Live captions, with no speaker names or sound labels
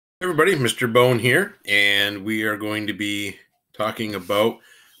Everybody, Mr. Bone here, and we are going to be talking about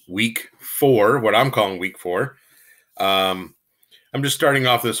week 4, what I'm calling week 4. I'm just starting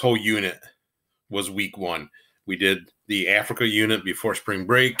off. This whole unit was week 1. We did the Africa unit before spring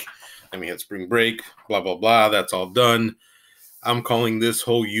break, then we had spring break, blah, blah, blah. That's all done. I'm calling this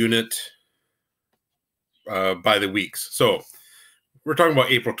whole unit by the weeks. So we're talking about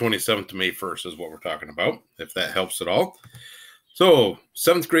April 27th to May 1st is what we're talking about, if that helps at all. So,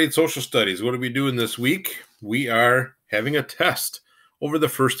 7th grade social studies. What are we doing this week? We are having a test over the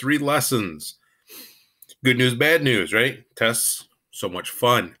first 3 lessons. Good news, bad news, right? Tests, so much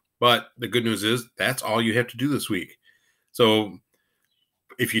fun. But the good news is that's all you have to do this week. So,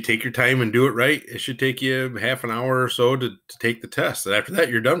 if you take your time and do it right, it should take you half an hour or so to take the test. And after that,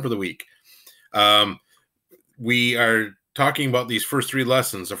 you're done for the week. We are talking about these first 3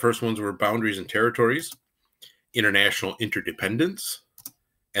 lessons. The first ones were boundaries and territories, international interdependence,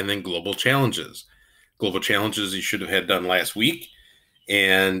 and then global challenges. Global challenges you should have had done last week.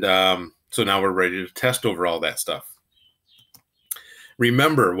 And so now we're ready to test over all that stuff.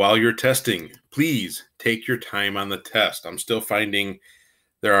 Remember, while you're testing, please take your time on the test. I'm still finding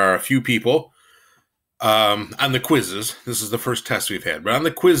there are a few people on the quizzes. This is the first test we've had. But on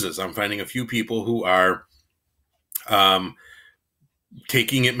the quizzes, I'm finding a few people who are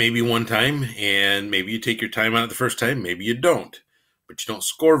taking it maybe one time, and maybe you take your time on it the first time, maybe you don't, but you don't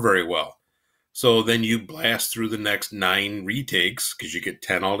score very well. So then you blast through the next 9 retakes, because you get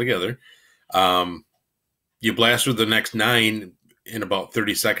 10 altogether. You blast through the next 9 in about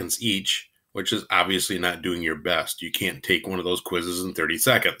 30 seconds each, which is obviously not doing your best. You can't take one of those quizzes in 30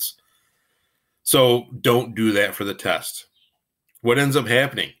 seconds. So don't do that for the test. What ends up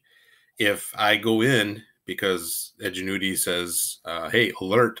happening if I go in because Edgenuity says, hey,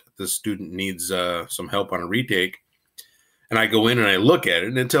 alert, this student needs some help on a retake. And I go in and I look at it,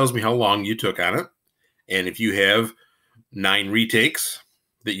 and it tells me how long you took on it. And if you have 9 retakes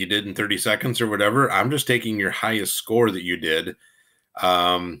that you did in 30 seconds or whatever, I'm just taking your highest score that you did.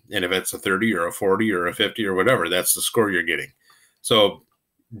 And if it's a 30 or a 40 or a 50 or whatever, that's the score you're getting. So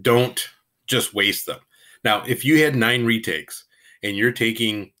don't just waste them. Now, if you had 9 retakes and you're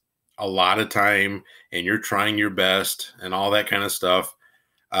taking a lot of time and you're trying your best and all that kind of stuff,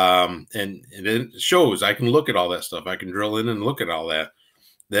 and it shows, I can look at all that stuff. I can drill in and look at all that.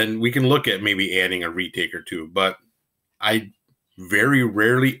 Then we can look at maybe adding a retake or 2. But I very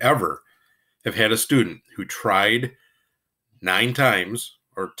rarely ever have had a student who tried 9 times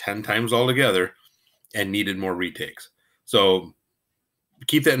or 10 times altogether and needed more retakes. So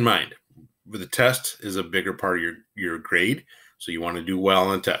keep that in mind. The test is a bigger part of your grade. So you want to do well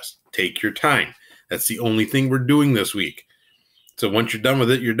on the test. Take your time. That's the only thing we're doing this week. So once you're done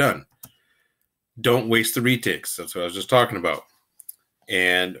with it, you're done. Don't waste the retakes. That's what I was just talking about.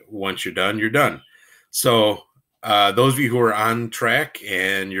 And once you're done, you're done. So those of you who are on track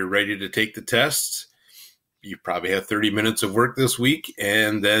and you're ready to take the tests, you probably have 30 minutes of work this week,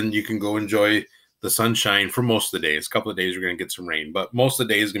 and then you can go enjoy the sunshine for most of the days. A couple of days we're going to get some rain, but most of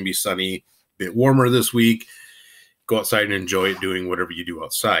the days is going to be sunny, a bit warmer this week. Go outside and enjoy it, doing whatever you do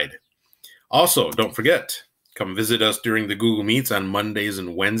outside. Also, don't forget, come visit us during the Google Meets on Mondays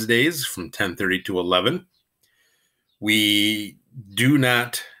and Wednesdays from 10:30 to 11. We do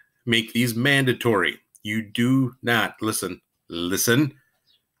not make these mandatory. You do not, listen,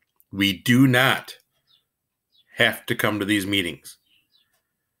 we do not have to come to these meetings.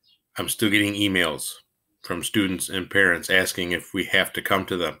 I'm still getting emails from students and parents asking if we have to come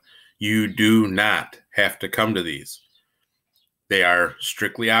to them. You do not have to come to these. They are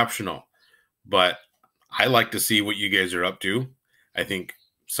strictly optional, but I like to see what you guys are up to. I think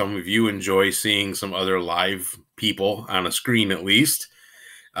some of you enjoy seeing some other live people on a screen, at least,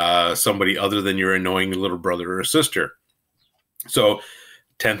 somebody other than your annoying little brother or sister. So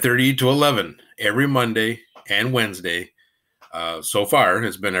 10:30 to 11 every Monday and Wednesday. So far,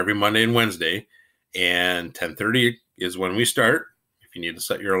 it's been every Monday and Wednesday, and 10:30 is when we start. If you need to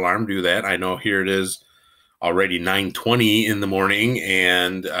set your alarm, do that. I know here it is already 9:20 in the morning,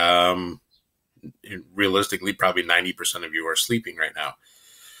 and realistically, probably 90% of you are sleeping right now.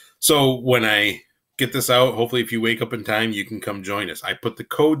 So when I get this out, hopefully if you wake up in time, you can come join us. I put the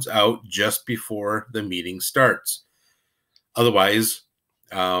codes out just before the meeting starts. Otherwise,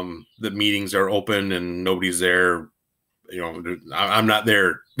 the meetings are open and nobody's there. You know, I'm not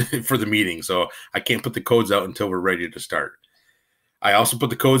there for the meeting, so I can't put the codes out until we're ready to start. I also put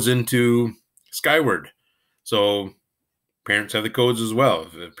the codes into Skyward, so parents have the codes as well.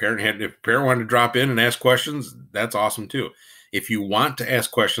 If a parent wanted to drop in and ask questions, that's awesome too. If you want to ask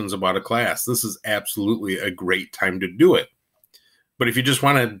questions about a class, this is absolutely a great time to do it. But if you just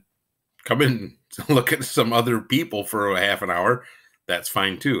want to come in, look at some other people for a half an hour. That's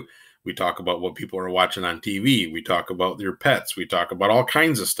fine too. We talk about what people are watching on TV. We talk about their pets. We talk about all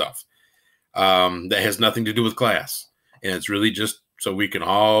kinds of stuff that has nothing to do with class. And it's really just so we can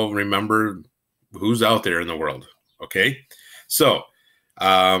all remember who's out there in the world. Okay. So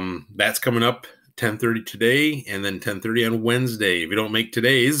that's coming up 10:30 today and then 10:30 on Wednesday. If you don't make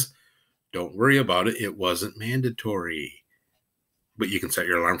today's, don't worry about it. It wasn't mandatory. But you can set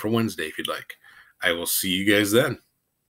your alarm for Wednesday if you'd like. I will see you guys then.